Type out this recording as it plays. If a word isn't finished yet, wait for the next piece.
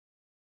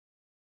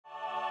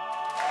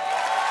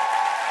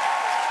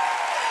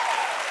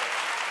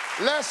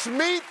Let's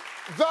meet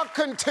the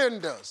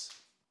contenders.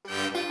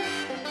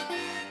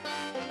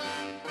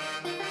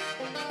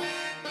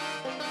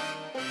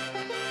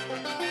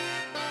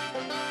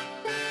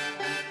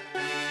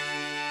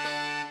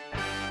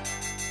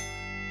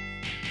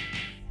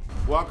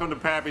 Welcome to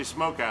Pappy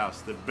Smokehouse,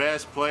 the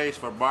best place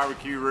for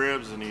barbecue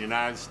ribs in the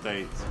United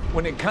States.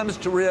 When it comes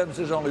to ribs,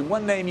 there's only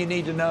one name you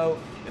need to know,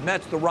 and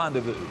that's the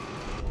Rendezvous.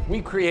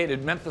 We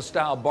created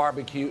Memphis-style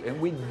barbecue, and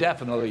we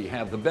definitely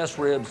have the best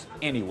ribs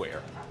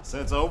anywhere.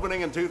 Since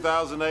opening in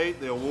 2008,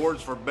 the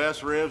awards for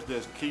best ribs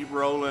just keep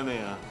rolling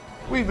in.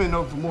 We've been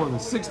open for more than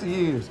 60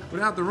 years.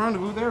 Without the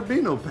Rendezvous, there'd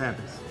be no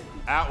Pappy's.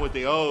 Out with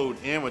the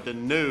old, in with the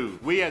new.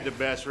 We had the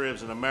best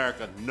ribs in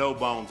America, no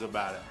bones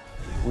about it.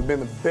 We've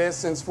been the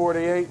best since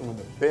 '48, and we're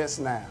the best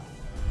now.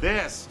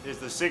 This is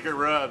the secret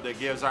rub that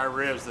gives our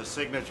ribs the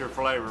signature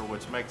flavor,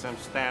 which makes them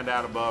stand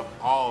out above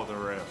all the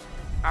ribs.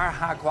 Our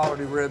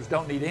high-quality ribs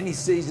don't need any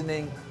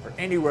seasoning or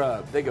any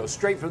rub. They go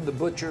straight from the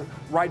butcher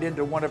right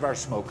into one of our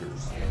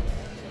smokers.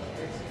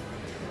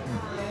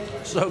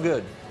 So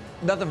good.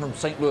 Nothing from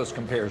St. Louis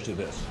compares to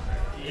this.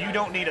 You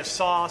don't need a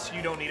sauce.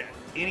 You don't need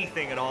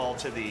anything at all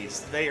to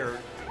these. They are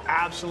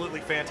absolutely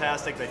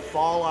fantastic. They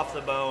fall off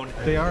the bone.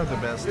 They are the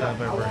best I've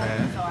ever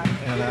had,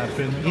 and I've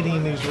been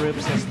eating these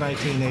ribs since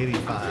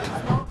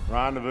 1985.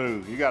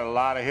 Rendezvous, you got a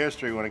lot of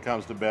history when it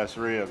comes to best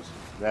ribs.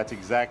 That's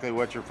exactly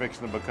what you're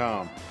fixing to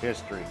become,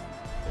 history.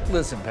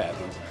 Listen,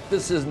 Pappy,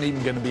 this isn't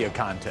even going to be a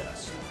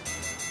contest.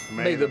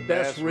 May the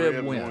best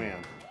rib win.